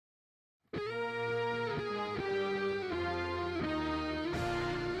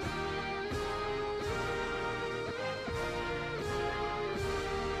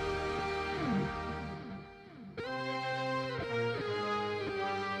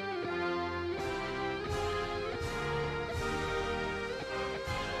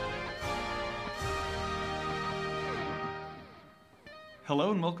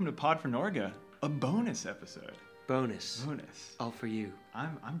Hello and welcome to Pod for Norga, a bonus episode. Bonus. All for you.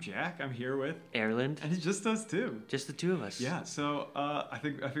 I'm Jack. I'm here with Erland. and it's just us two. Just the two of us. Yeah. So I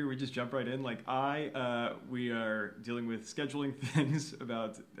figure we just jump right in. We are dealing with scheduling things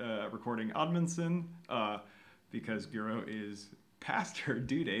about recording Oddmundson because Bureau is past her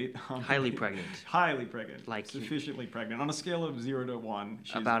due date. Highly pregnant. Highly pregnant. Like sufficiently pregnant. On a scale of 0 to 1,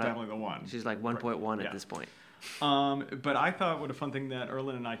 she's definitely the 1. She's like 1.1 at this point. But I thought what a fun thing that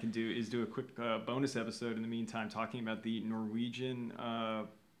Erland and I can do is do a quick bonus episode in the meantime talking about the Norwegian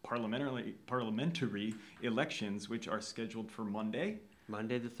parliamentary elections, which are scheduled for Monday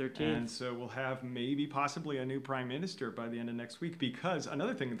the 13th. And so we'll have maybe possibly a new prime minister by the end of next week, because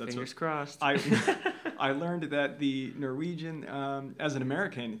another thing that's... Fingers crossed. I learned that the Norwegian, as an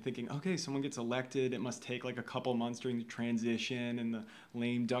American, thinking, okay, someone gets elected, it must take like a couple months during the transition and the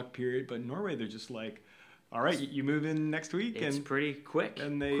lame duck period. But in Norway, they're just like, all right, you move in next week. It's pretty quick.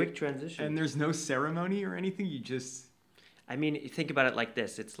 Quick transition. And there's no ceremony or anything. You just... I mean, think about it like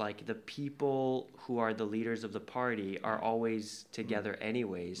this. It's like the people who are the leaders of the party are always together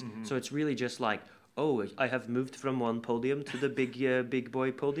anyways. Mm-hmm. So it's really just like, oh, I have moved from one podium to the big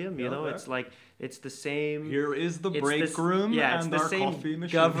boy podium. You know, it's like, it's the same. Here is the break room and our coffee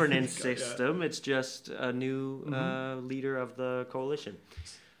machine. Governance system. It's just a new leader of the coalition.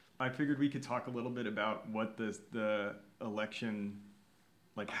 I figured we could talk a little bit about what the election,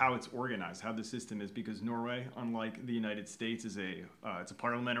 like how it's organized, how the system is, because Norway, unlike the United States, is it's a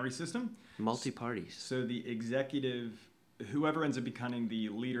parliamentary system. Multi-parties. So the executive, whoever ends up becoming the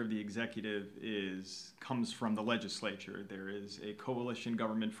leader of the executive comes from the legislature. There is a coalition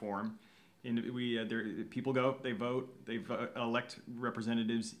government form. People go, they vote, elect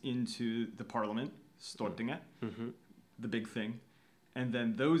representatives into the parliament, Stortinget, the big thing. And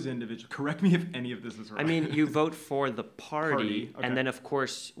then those individuals, correct me if any of this is right. I mean, you vote for the party okay. And then, of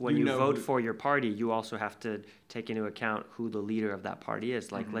course, when you vote for your party, you also have to take into account who the leader of that party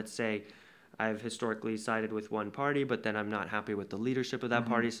is. Like, let's say I've historically sided with one party, but then I'm not happy with the leadership of that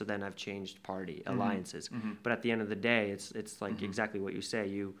party, so then I've changed party alliances. But at the end of the day, it's like exactly what you say.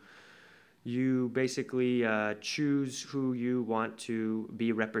 You basically choose who you want to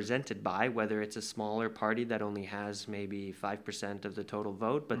be represented by, whether it's a smaller party that only has maybe 5% of the total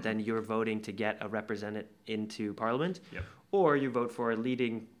vote, but then you're voting to get a representative into parliament, or you vote for a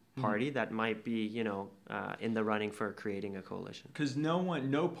leading party that might be, in the running for creating a coalition. Because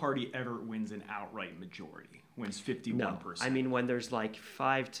no party ever wins an outright majority. Wins 51%. No. I mean, when there's like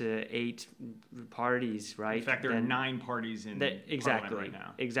 5 to 8 parties, right? In fact, there are 9 parties in Parliament right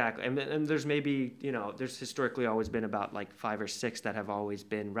now. Exactly. And there's maybe, there's historically always been about like 5 or 6 that have always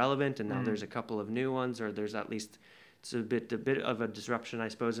been relevant, and now there's a couple of new ones, or there's at least it's a bit of a disruption, I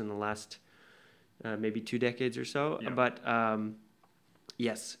suppose, in the last maybe 2 decades or so. Yeah. But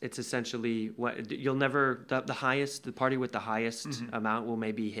yes, it's essentially what you'll never the party with the highest amount will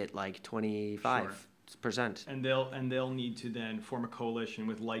maybe hit like 25%. Sure. And they'll need to then form a coalition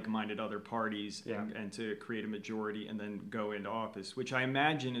with like-minded other parties and to create a majority and then go into office, which I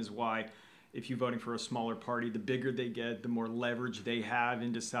imagine is why if you're voting for a smaller party, the bigger they get, the more leverage they have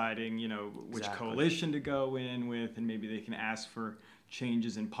in deciding, which coalition to go in with, and maybe they can ask for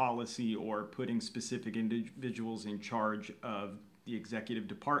changes in policy or putting specific individuals in charge of the executive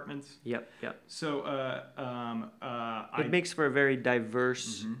departments. Yep. So it makes for a very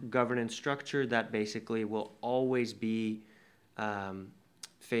diverse governance structure that basically will always be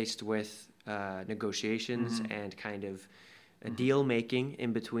faced with negotiations and kind of deal making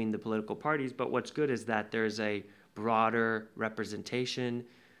in between the political parties. But what's good is that there's a broader representation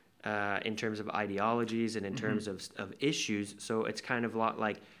in terms of ideologies and in terms of issues. So it's kind of a lot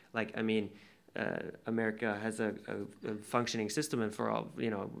like I mean, America has a functioning system, and for all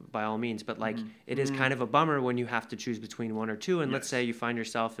by all means, but it is kind of a bummer when you have to choose between one or two, and let's say you find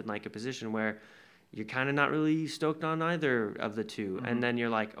yourself in like a position where you're kind of not really stoked on either of the two, and then you're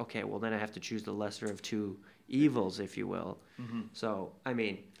like, okay, well then I have to choose the lesser of two evils, if you will. So I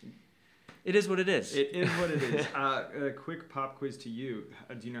mean, it is what it is. It is what it is. A quick pop quiz to you.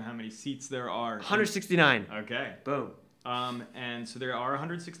 Do you know how many seats there are? 169. Okay. Boom. And so there are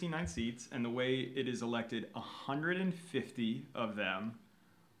 169 seats, and the way it is elected, 150 of them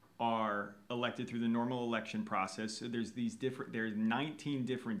are elected through the normal election process. So there's 19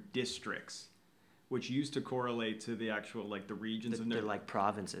 different districts, which used to correlate to the actual the regions. They're like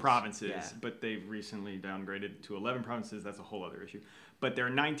provinces. But they've recently downgraded to 11 provinces. That's a whole other issue. But there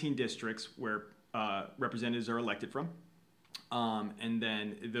are 19 districts where representatives are elected from. And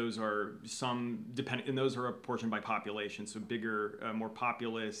then those are and those are apportioned by population. So bigger, more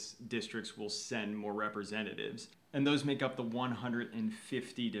populous districts will send more representatives. And those make up the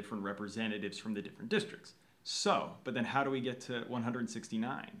 150 different representatives from the different districts. So, but then how do we get to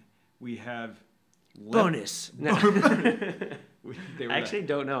 169? We have... Bonus! No. I actually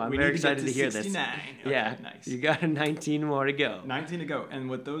don't know. I'm very excited to hear 69. This. Okay, yeah, nice. You got 19 more to go. 19 to go. And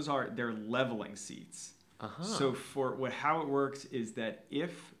what those are, they're leveling seats. So how it works is that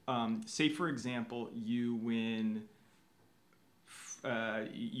if, say for example, you win,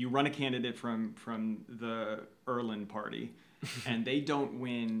 you run a candidate from the Erland party, and they don't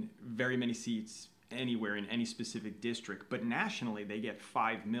win very many seats anywhere in any specific district, but nationally they get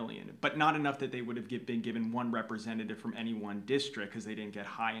 5 million, but not enough that they would have been given one representative from any one district because they didn't get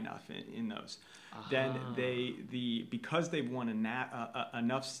high enough in those. Then because they've won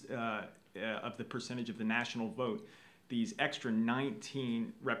enough of the percentage of the national vote, these extra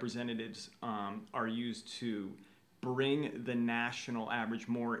 19 representatives are used to bring the national average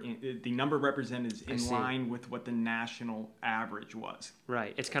more the number of representatives in line with what the national average was.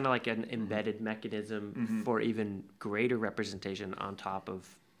 Right. It's kind of like an embedded mechanism for even greater representation on top of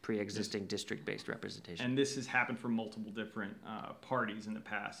pre-existing district-based representation. And this has happened for multiple different parties in the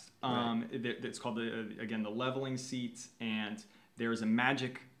past. It's called, the leveling seats, and there's a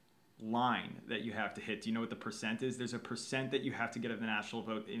magic line that you have to hit. Do you know what the percent is? There's a percent that you have to get of the national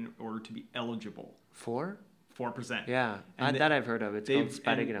vote in order to be eligible. 4%. Yeah, that I've heard of. It's called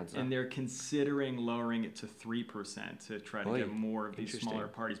Spärregränsen. And they're considering lowering it to 3% to try to get more of these smaller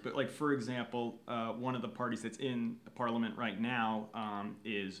parties. But like, for example, one of the parties that's in the parliament right now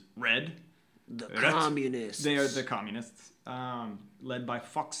is Red. The communists. They are the communists, led by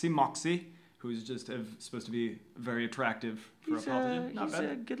Foxy Moxie, who's just supposed to be very attractive for a politician. He's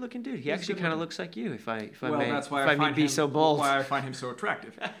a good-looking dude. He actually kind of looks like you, if I may so bold. Why I find him so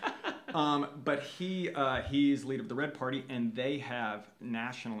attractive. But he's leader of the Red Party, and they have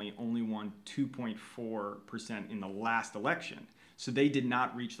nationally only won 2.4% in the last election. So they did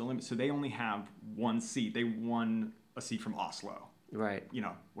not reach the limit. So they only have one seat. They won a seat from Oslo. Right.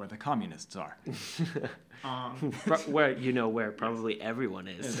 Where the communists are. Where probably everyone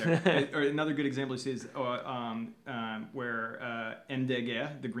is. Or another good example is where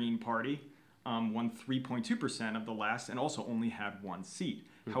MDG, the Green Party, won 3.2% of the last and also only had one seat.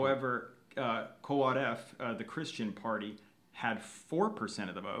 However, KrF, the Christian Party, had 4%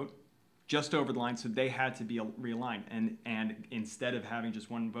 of the vote, just over the line, so they had to be realigned. And instead of having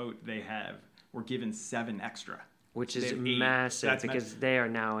just one vote, were given 7 extra. Which is massive because they are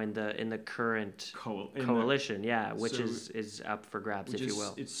now in the current coalition, which is up for grabs, if you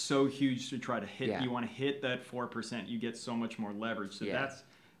will. It's so huge to try to hit. Yeah. You want to hit that 4%, you get so much more leverage. So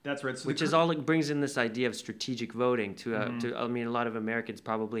that's right. So which is all it brings in this idea of strategic voting to a lot of Americans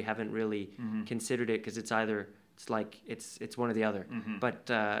probably haven't really considered it because it's one or the other. But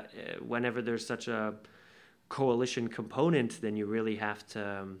whenever there's such a coalition component, then you really have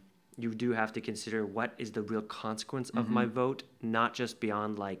to. You do have to consider what is the real consequence of my vote, not just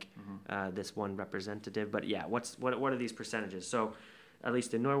beyond this one representative. But what are these percentages? So, at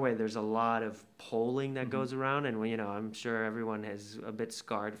least in Norway, there's a lot of polling that goes around, and I'm sure everyone is a bit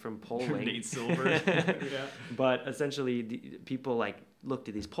scarred from polling. Nate Silver. Yeah. But essentially, people look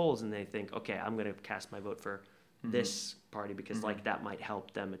to these polls and they think, okay, I'm going to cast my vote for this party because that might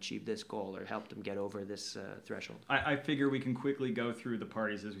help them achieve this goal or help them get over this threshold. I figure we can quickly go through the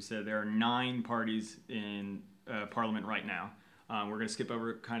parties. As we said, there are 9 parties in Parliament right now. We're going to skip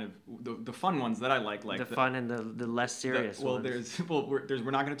over kind of the fun ones that I like the fun and the less serious ones.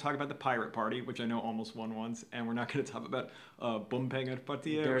 We're not going to talk about the Pirate Party, which I know almost won once, and we're not going to talk about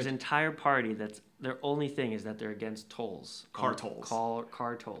Bompengerpartiet. There's an entire party that's their only thing is that they're against tolls. Car tolls.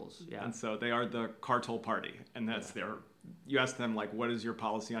 Car tolls, yeah. And so they are the car toll party, and that's their... You ask them, what is your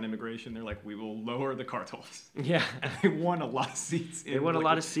policy on immigration? They're like, we will lower the car tolls. Yeah. And they won a lot of seats. They won a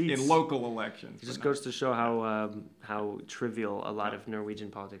lot of seats. In local elections. It just goes to show how trivial a lot of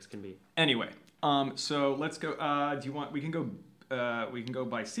Norwegian politics can be. Anyway, so let's go. We can go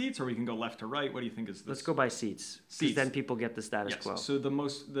by seats, or we can go left to right. What do you think is this? Let's go by seats. Because then people get the status quo. So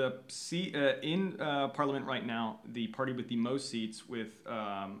the seat in Parliament right now, the party with the most seats, with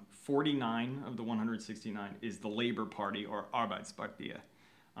 49 of the 169, is the Labour Party, or Arbeiderpartiet.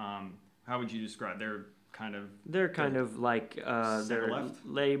 How would you describe? They're kind of they're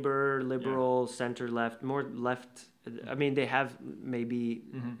Labour, liberal, center left, more left. I mean, they have maybe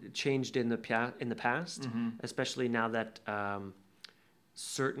changed in the past, especially now that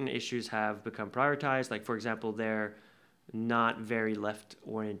certain issues have become prioritized. Like, for example, they're not very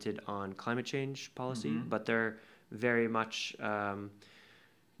left-oriented on climate change policy, but they're very much,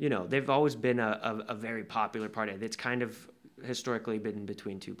 they've always been a very popular party. It's kind of historically been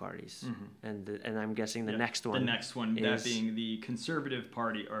between two parties. And I'm guessing the next one. The next one, that being the Conservative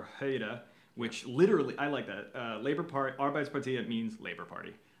Party, or Høyre, which literally, I like that. Labor Party, Arbeiderpartiet means Labor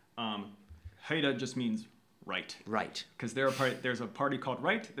Party. Høyre just means right. Right. Because there's a party called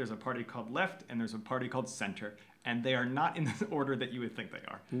right, there's a party called left, and there's a party called center. And they are not in the order that you would think they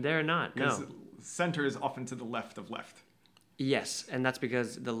are. They're not, no. Because center is often to the left of left. Yes, and that's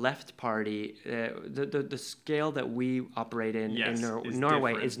because the left party, the scale that we operate in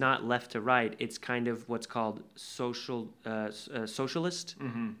Norway is not left to right. It's kind of what's called socialist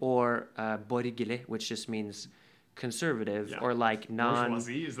or borgerlig, which just means conservative or like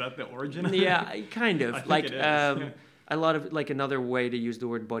Bourgeoisie, is that the origin? Yeah, kind of. I think it is. A lot of another way to use the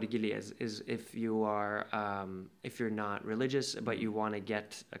word borgerlig is if you are if you're not religious but you want to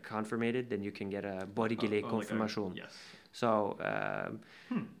get confirmated, then you can get a borgerlig konfirmasjon. Yes. So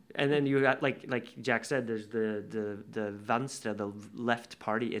and then you got like Jack said, there's the Venstre, the left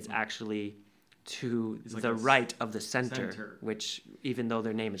party is actually to the right of the center, which even though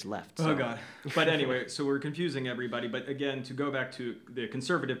their name is left. So. Oh God! But anyway, so we're confusing everybody. But again, to go back to the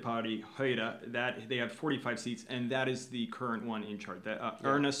Conservative Party, Høyre, that they have 45 seats, and that is the current one in charge.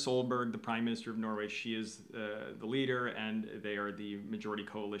 Erna Solberg, the Prime Minister of Norway, she is the leader, and they are the majority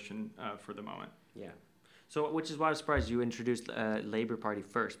coalition for the moment. Yeah. So, which is why I was surprised you introduced Labour Party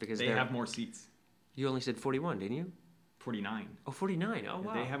first, because they have more seats. You only said 41, didn't you? 49. Oh, 49. Oh,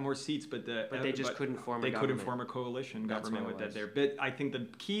 wow. They have more seats, but they just couldn't form a government. They couldn't form a coalition government with that there. But I think the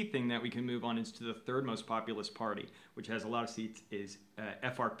key thing that we can move on is to the third most populous party, which has a lot of seats, is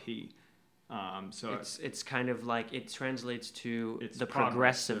FRP. So it's kind of like, it translates to the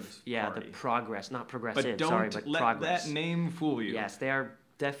progressive party. The progress, not progressive, but progress. Let that name fool you. Yes, they are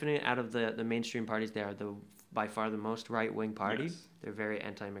definitely, out of the mainstream parties, they are by far the most right-wing party. Yes. They're very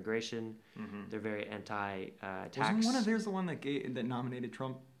anti-immigration. They're very anti-tax. Wasn't one of theirs the one that nominated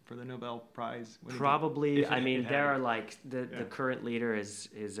Trump for the Nobel Prize? Probably. I mean, there are the current leader is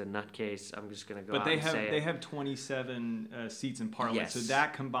a nutcase. I'm just going to go out and say it. But they have 27 seats in Parliament. Yes. So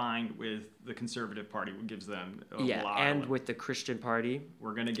that combined with the Conservative Party gives them a lot. And with the Christian Party.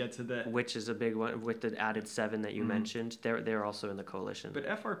 We're going to get to that. Which is a big one, with the added 7 that you mentioned. They're also in the coalition. But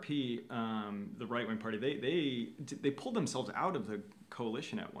FRP, the right-wing party, they pulled themselves out of the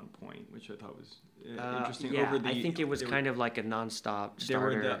coalition at one point, which I thought was interesting. Yeah, I think it was kind of like a non-stop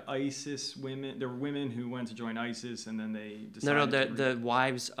starter. There were the ISIS women. There were women who went to join ISIS, and then they decided the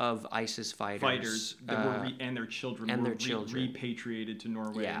wives of ISIS fighters that and their children repatriated to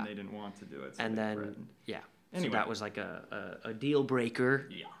Norway, and they didn't want to do it. So and then anyway. So that was like a deal breaker.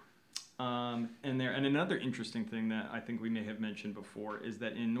 Yeah. And another interesting thing that I think we may have mentioned before is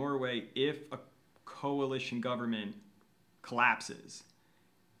that in Norway, if a coalition government collapses,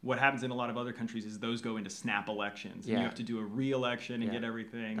 what happens in a lot of other countries is those go into snap elections. And you have to do a re-election and get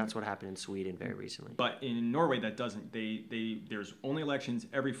everything. That's what happened in Sweden very recently. But in Norway, that doesn't. There's only elections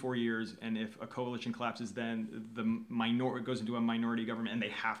every 4 years, and if a coalition collapses, then it goes into a minority government, and they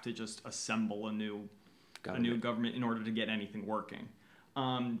have to just assemble a new government in order to get anything working.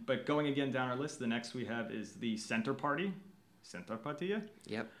 But going again down our list, the next we have is the Center Party. Senterpartiet?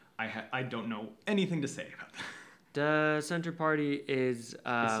 Yep. I don't know anything to say about that. The Center Party is...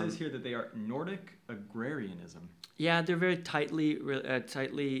 it says here that they are Nordic agrarianism. Yeah, they're very tightly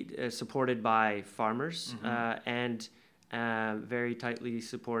supported by farmers and very tightly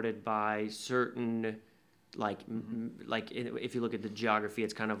supported by certain, if you look at the geography,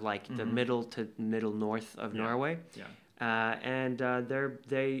 it's kind of like the middle to middle north of Norway. Yeah. And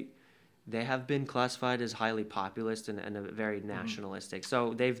they have been classified as highly populist and very nationalistic.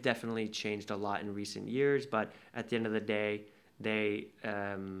 So they've definitely changed a lot in recent years, but at the end of the day, they...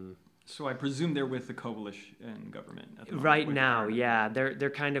 So I presume they're with the coalition government at the moment. Right now, yeah. They're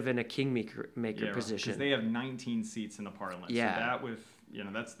kind of in a kingmaker position. Because they have 19 seats in the parliament. Yeah.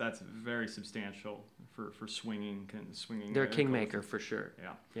 So that's very substantial for swinging. They're a kingmaker for sure.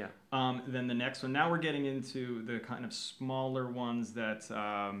 Yeah. Yeah. Then the next one. Now we're getting into the kind of smaller ones that...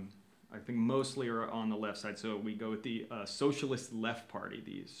 I think mostly are on the left side. So we go with the Socialist Left Party,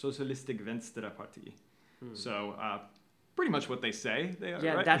 the Sosialistisk Venstreparti. So pretty much what they say. They are,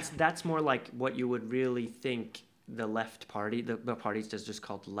 right? that's more like what you would really think the left party, the parties that's just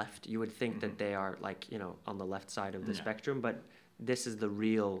called left. You would think that they are on the left side of the spectrum, but this is the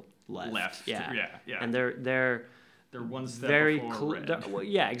real left. Yeah. And they're one step very close.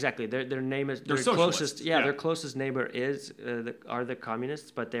 Yeah, exactly. Their name is their closest. Yeah, their closest neighbor are the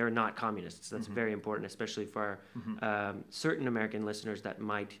communists, but they are not communists. That's very important, especially for certain American listeners that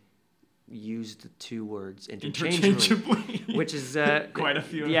might use the two words interchangeably. Which is quite a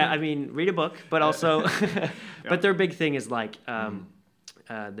few. Yeah, I mean, read a book, but also, but their big thing is like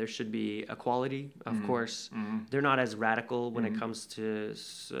there should be equality, of course. They're not as radical when it comes to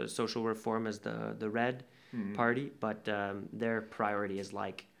social reform as the Red Party, but their priority is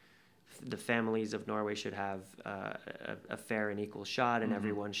like the families of Norway should have a fair and equal shot, and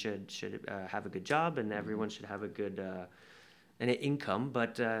everyone should have a good job, and everyone should have a good an income,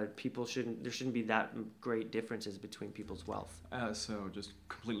 but there shouldn't be that great differences between people's wealth. So just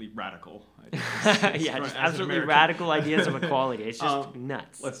completely radical ideas. Yeah, just absolutely radical ideas of equality. It's just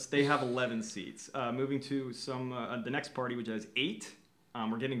nuts. They have 11 seats. Moving to the next party, which has 8.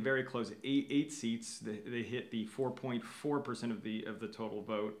 We're getting very close. Eight seats. They hit the 4.4% of the total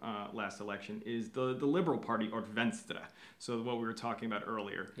vote last election. Is the Liberal Party, or Venstre? So what we were talking about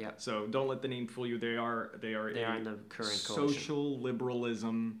earlier. Yeah. So don't let the name fool you. They are in the current social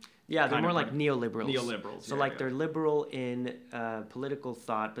liberalism. Yeah, they're more like neoliberals. Neoliberals. So they're liberal in political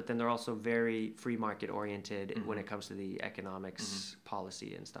thought, but then they're also very free market oriented when it comes to the economics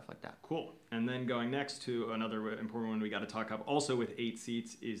policy and stuff like that. Cool. And then going next to another important one we got to talk about, also with 8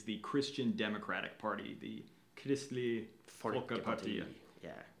 seats, is the Christian Democratic Party, the Kristelig Folkeparti.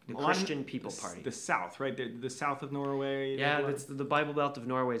 Yeah. The Christian People Party. The south, right? The south of Norway. Yeah, that's the Bible Belt of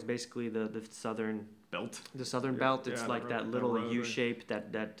Norway is basically the southern belt. The southern belt. It's like that little U shape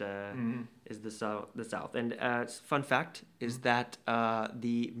that is the south. And fun fact is that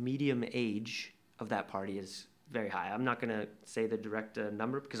the medium age of that party is very high. I'm not going to say the direct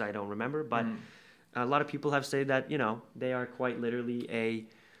number because I don't remember, but a lot of people have said that they are quite literally a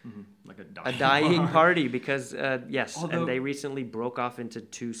dying party because and they recently broke off into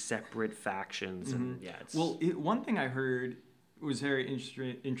 2 separate factions. And one thing I heard was very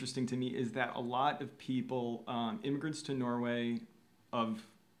interesting to me is that a lot of people, immigrants to Norway of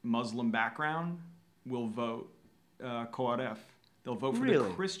Muslim background, will vote KrF. They'll vote for the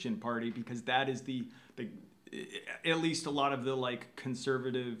Christian Party because that is the at least a lot of the like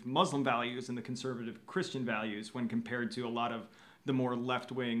conservative Muslim values and the conservative Christian values when compared to a lot of the more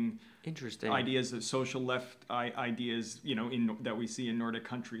left-wing ideas, the social left ideas, that we see in Nordic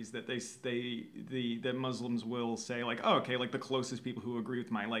countries, that that Muslims will say like, oh, okay, like the closest people who agree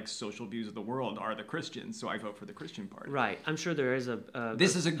with my like social views of the world are the Christians, so I vote for the Christian Party. Right. I'm sure there is a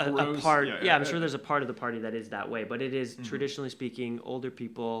part. I'm sure there's a part of the party that is that way, but it is traditionally speaking older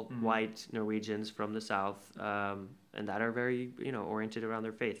people, white Norwegians from the south, and that are very oriented around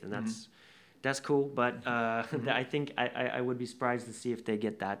their faith, and that's cool, but I think I would be surprised to see if they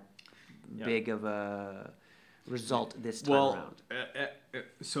get that big of a result this time around.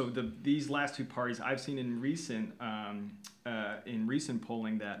 So these last 2 parties, I've seen in recent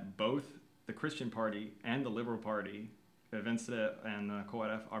polling that both the Christian Party and the Liberal Party, Venstre and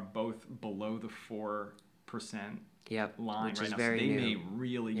KrF, are both below the 4% line which right is now. Very so they new. may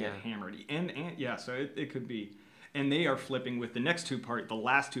really get hammered. And so it could be. And they are flipping with the next the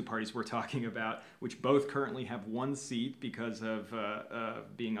last 2 parties we're talking about, which both currently have 1 seat because of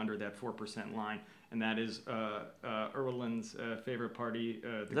being under that 4% line, and that is Erland's favorite party,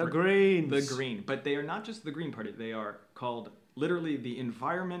 the Greens. The Green, but they are not just the Green Party; they are called literally the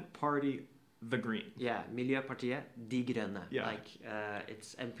Environment Party, the Green. Yeah, Miljöpartiet De Grønne. Yeah.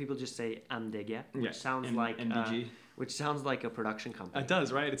 And people just say MDG, which sounds like MDG. Which sounds like a production company. It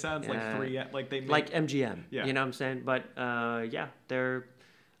does, right? It sounds like 3, like they make... Like MGM. Yeah. You know what I'm saying? But they're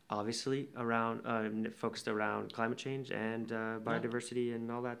obviously focused around climate change and biodiversity and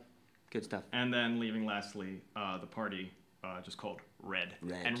all that good stuff. And then leaving lastly, the party just called Red.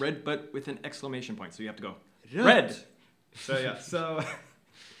 And Red, but with an exclamation point. So you have to go, Red! So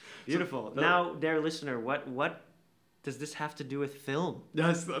Beautiful. Now, dear listener, what does this have to do with film?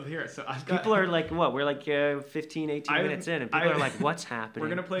 Yes, here. So people are like, what? We're like 15, 18 minutes in, and people are like, what's happening? We're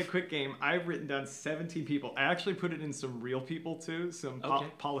going to play a quick game. I've written down 17 people. I actually put it in some real people, too, some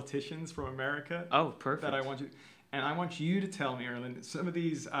politicians from America. Oh, perfect. That I want you to tell me, Erland, some of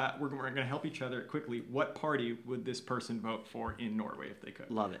these, we're going to help each other quickly. What party would this person vote for in Norway if they could?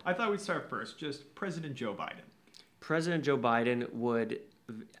 Love it. I thought we'd start first. Just President Joe Biden. President Joe Biden would,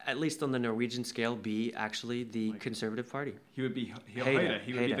 at least on the Norwegian scale, be actually the Conservative Party. He would be Høyre.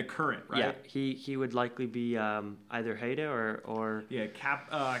 He would be the current, right? Yeah, he would likely be either Høyre or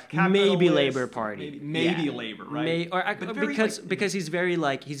maybe Labour Party. Maybe Labour, right? Because he's very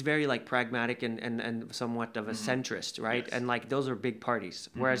pragmatic and somewhat of a centrist, right? Yes. And those are big parties,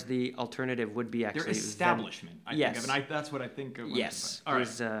 whereas the alternative would be actually their establishment. I think of, and that's what I think of. Yes. All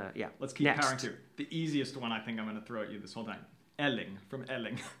right. Let's keep powering through. The easiest one I think I'm going to throw at you this whole time. Elling from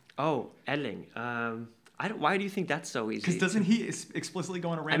Elling. Oh, Elling. Why do you think that's so easy? Because doesn't he explicitly go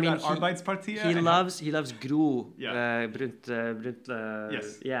on a rant about Arbeitspartiet? He loves Gro. Yeah.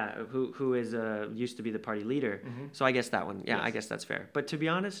 Yes. Yeah. Who is used to be the party leader. Mm-hmm. So I guess that one. Yeah, yes. I guess that's fair. But to be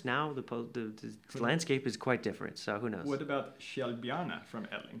honest, now the landscape is quite different. So who knows? What about Kjell Bjarne from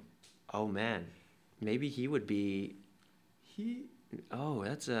Elling? Oh man, maybe he would be. Oh,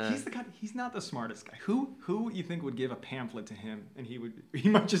 that's a. He's the guy. He's not the smartest guy. Who you think would give a pamphlet to him, and he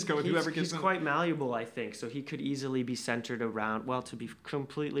might just go with whoever gives him. He's quite malleable, I think. So he could easily be centered around. Well, to be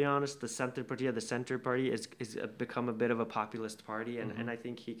completely honest, the Center Party is become a bit of a populist party, and I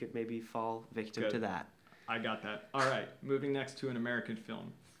think he could maybe fall victim to that. I got that. All right, moving next to an American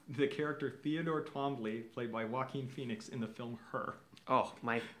film. The character Theodore Twombly, played by Joaquin Phoenix in the film Her. Oh,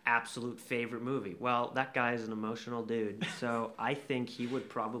 my absolute favorite movie. Well, that guy is an emotional dude. So I think he would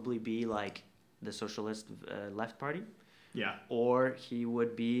probably be like the Socialist Left Party. Yeah. Or he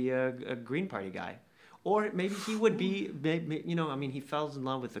would be a Green Party guy. Or maybe he would be, he falls in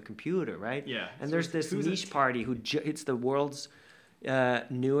love with the computer, right? Yeah. And so there's this niche party it's the world's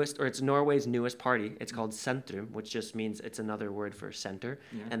newest, or it's Norway's newest party. It's called Centrum, which just means it's another word for center.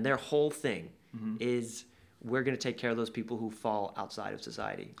 Yeah. And their whole thing is... we're going to take care of those people who fall outside of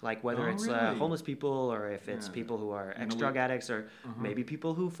society. Like whether it's homeless people or if it's people who are ex-drug addicts or maybe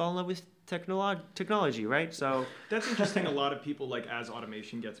people who fall in love with technology, right? So that's interesting. A lot of people, like, as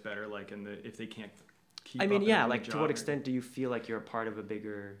automation gets better, like if they can't keep up like to what extent do you feel like you're a part of a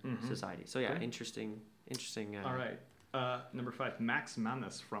bigger society? So yeah, interesting. All right. Number 5, Max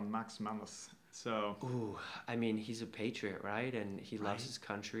Manus from Max Manus. So, he's a patriot, right? And he loves his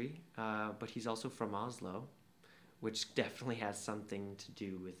country, but he's also from Oslo, which definitely has something to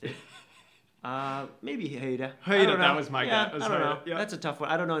do with it. Maybe Høyre. Høyre, that was my guess. I don't know. Yeah. That's a tough one.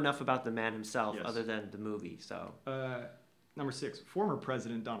 I don't know enough about the man himself other than the movie. So, number 6, former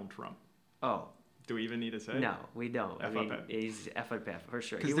President Donald Trump. Oh, do we even need to say? No, we don't. He's FRP for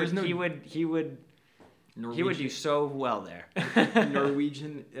sure. He would. Norwegian. He would do so well there.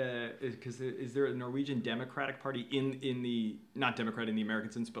 Norwegian, because is there a Norwegian Democratic Party in the, not Democrat in the American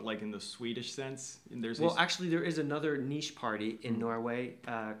sense, but like in the Swedish sense? And actually, there is another niche party in Norway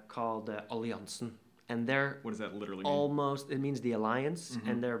called Alliansen. And they're... What does that literally mean? It means the alliance,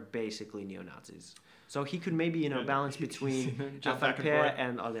 and they're basically neo-Nazis. So he could maybe, balance between FRP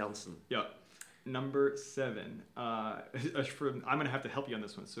and Alliansen. Yeah. Number 7. I'm going to have to help you on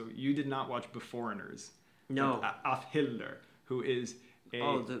this one. So you did not watch Beforeigners. No. Af Hilder, who is a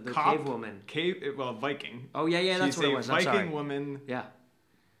the cop, cave woman. Viking. Oh, yeah, that's what it was. She's a Viking woman. Yeah.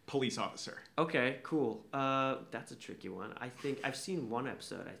 Police officer. Okay, cool. That's a tricky one. I think I've seen one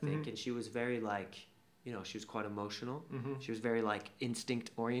episode, and she was very she was quite emotional. She was very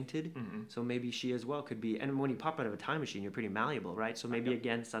instinct oriented. So maybe she as well could be. And when you pop out of a time machine, you're pretty malleable, right? So maybe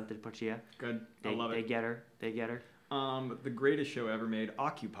again, Center Party. Good. I love it. They get her. The greatest show ever made,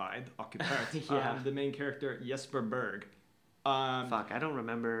 Occupied. Yeah. The main character, Jesper Berg. I don't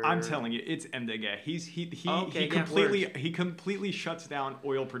remember. I'm telling you, it's MDG. He completely shuts down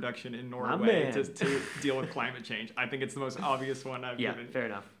oil production in Norway to deal with climate change. I think it's the most obvious one I've given. Yeah, fair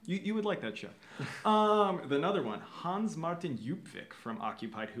enough. You would like that show. Another one, Hans Martin Djupvik from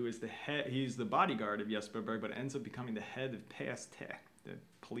Occupied, who is the head. He's the bodyguard of Jesper Berg, but ends up becoming the head of PST, the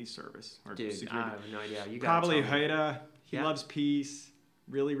police service or security. I have no idea. You probably Høyre. He loves peace.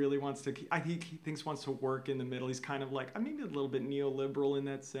 Really, really wants to. I think he wants to work in the middle. He's kind of like maybe a little bit neoliberal in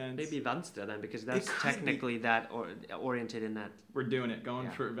that sense. Maybe Venstre then, because that's technically that oriented in that. We're doing it. Going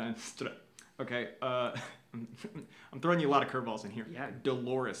for Venstre. Okay. I'm throwing you a lot of curveballs in here. Yeah.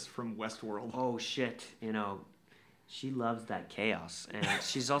 Dolores from Westworld. Oh shit! She loves that chaos, and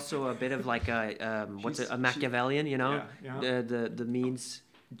she's also a bit of like a Machiavellian. Yeah. The means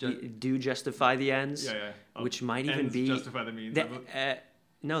do justify the ends. Yeah. Which might even be justify the means.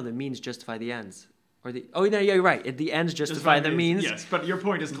 No, the means justify the ends. You're right. The ends justify the means. Yes, but your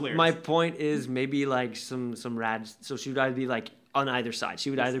point is clear. My point is maybe some rad. So she would either be on either side.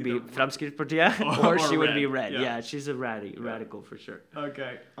 She would either be Fremskrittspartiet or she would be red. Yeah, she's a radical for sure.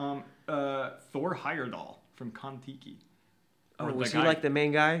 Okay. Thor Heyerdahl from Kon-Tiki. Oh, was he like the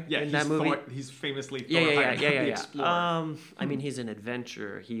main guy in that movie? He's famously Thor Heyerdahl, the explorer. He's an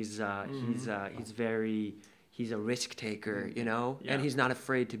adventurer. He's a risk taker, and he's not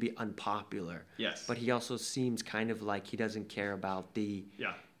afraid to be unpopular. Yes. But he also seems kind of like he doesn't care about the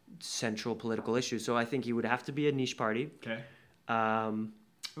central political issues. So I think he would have to be a niche party. Okay.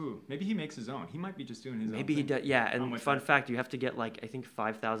 Maybe he makes his own. He might be just doing his own. Maybe he does. Yeah, and fun fact, you have to get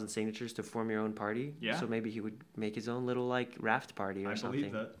 5,000 signatures to form your own party. Yeah. So maybe he would make his own little raft party or something. I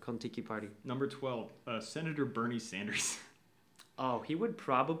believe that. Kon-Tiki party. Number 12, Senator Bernie Sanders. Oh, he would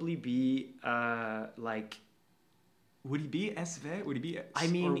probably be like. Would he be SV? Would he be? I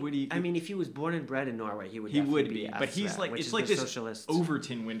mean, if he was born and bred in Norway, he would. Be. But he's like, it's like this socialist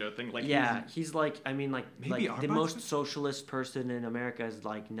Overton window thing. Like, he's like, I mean, like the most socialist person in America is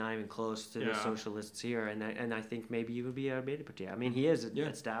like not even close to the socialists here, and I think maybe he would be Arbeiderpartiet Party. I mean, he is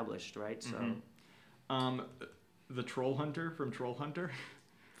established, right? So, the Troll Hunter from Troll Hunter.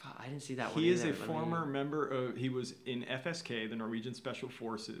 I didn't see that one. He is a former member of. He was in FSK, the Norwegian Special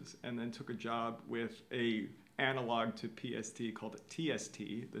Forces, and then took a job with a analog to PST called TST,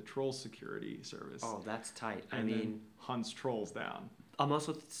 the Troll Security Service. Oh, that's tight. I mean, hunts trolls down. I'm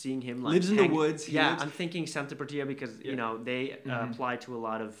also seeing him like lives in the woods. I'm thinking Senterpartiet because you know they apply to a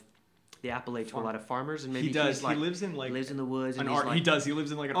lot of. They appellate to a lot of farmers, and maybe he does. He's like, he lives in like lives in the woods. And he does. He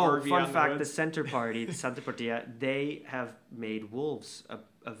lives in like an RV. Fun fact: the Center Party, the Senterpartiet, they have made wolves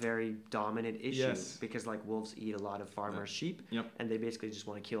a very dominant issue because like wolves eat a lot of farmers' sheep, and they basically just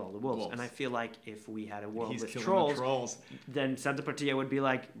want to kill all the wolves. And I feel like if we had a world with trolls, then Senterpartiet would be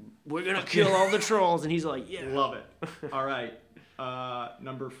like, "We're gonna kill all the trolls," and he's like, "Yeah, love it." All right,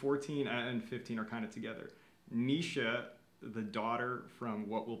 number 14 and 15 are kind of together. Nisha, the daughter from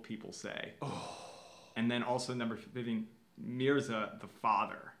What Will People Say? Oh. And then also number 15, Mirza, the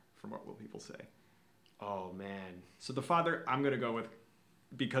father from What Will People Say? Oh, man. So the father, I'm going to go with,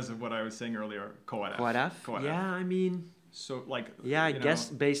 because of what I was saying earlier, Koadef. Koadef? Yeah, I mean... So, like... Yeah, I guess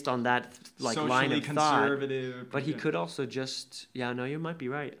based on that like line of conservative, thought. But he could also just... Yeah, no, you might be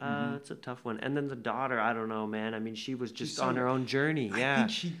right. It's a tough one. And then the daughter, I don't know, man. I mean, she was just on her own journey. Yeah. I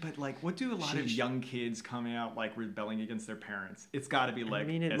think but like, what do a lot of young kids coming out, like, rebelling against their parents? It's got to be like... I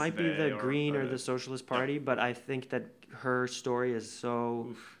mean, it might be the Green or the Socialist Party, but I think that her story is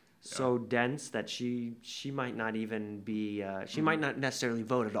so dense that she might not even be... she might not necessarily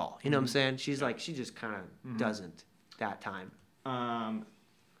vote at all. You know what I'm saying? She's like, she just kind of doesn't. That time.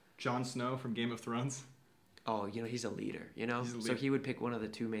 Jon Snow from Game of Thrones. Oh, you know, he's a leader, you know? So he would pick one of the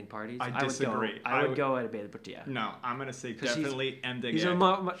two main parties. I disagree. I would go at Arbeiderpartiet. No, I'm going to say definitely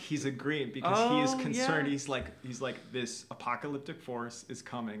MDG. He's agreeing because he is concerned. Yeah. He's like, this apocalyptic force is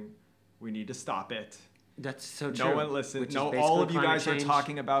coming. We need to stop it. That's so true. No one listens. No, all of you guys are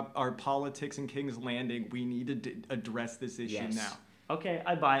talking about our politics in King's Landing. We need to address this issue now. Okay,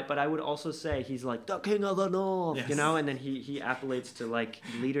 I buy it, but I would also say he's like the king of the north, you know, and then he appellates to like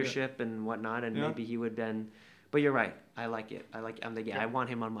leadership and whatnot, and maybe he would then. But you're right, I like it. I like MDG. I want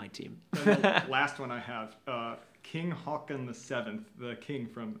him on my team. Last one I have, King Haakon VII, the king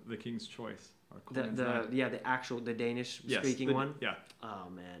from The King's Choice. The Danish speaking one. Yeah. Oh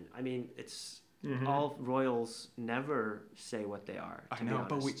man, I mean it's. All royals never say what they are. I know,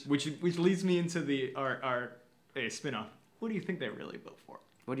 but which leads me into our spin-off. What do you think they really vote for?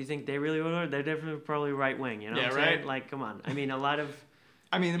 What do you think they really vote for? They're definitely probably right wing, you know? Yeah, right. Like, come on. I mean, a lot of.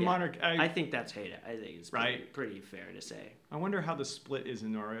 I mean, the monarch. I think that's hate. I think it's pretty fair to say. I wonder how the split is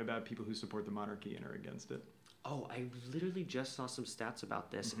in Norway about people who support the monarchy and are against it. Oh, I literally just saw some stats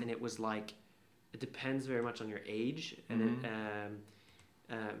about this, and it was like, it depends very much on your age, and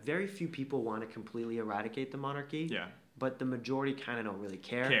very few people want to completely eradicate the monarchy. Yeah. But the majority kind of don't really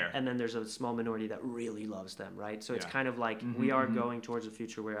care. And then there's a small minority that really loves them, right? So it's kind of like we are going towards a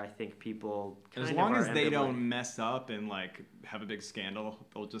future where I think people kind as long as they don't mess up and like have a big scandal,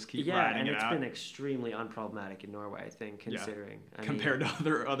 they'll just keep riding it out. Yeah, and it's been extremely unproblematic in Norway, I think, considering. Yeah. Compared to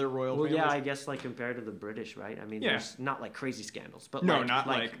other royal families? Well, yeah, I guess like compared to the British, right? I mean, there's not like crazy scandals, but no, not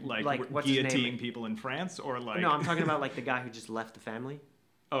like guillotining people in France or like. No, I'm talking about like the guy who just left the family.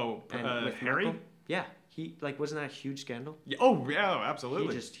 Oh, Harry? Merkel. Yeah. He wasn't that a huge scandal? Yeah. Oh yeah,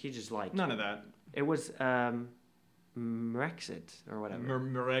 absolutely. He just like none of that. It was Brexit or whatever.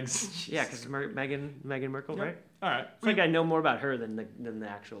 Meregs. Yeah, because Meghan Merkel, right? All right. It's like I know more about her than the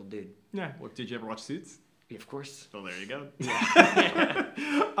actual dude. Yeah. Well, did you ever watch Suits? Yeah, of course. Well, there you go. Yeah.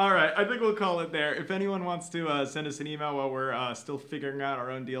 All right. I think we'll call it there. If anyone wants to send us an email while we're still figuring out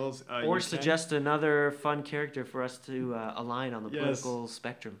our own deals, or suggest another fun character for us to align on the political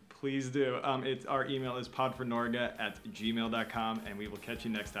spectrum. Please do. Our email is podfornorga@gmail.com, and we will catch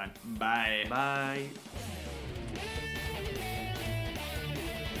you next time. Bye. Bye.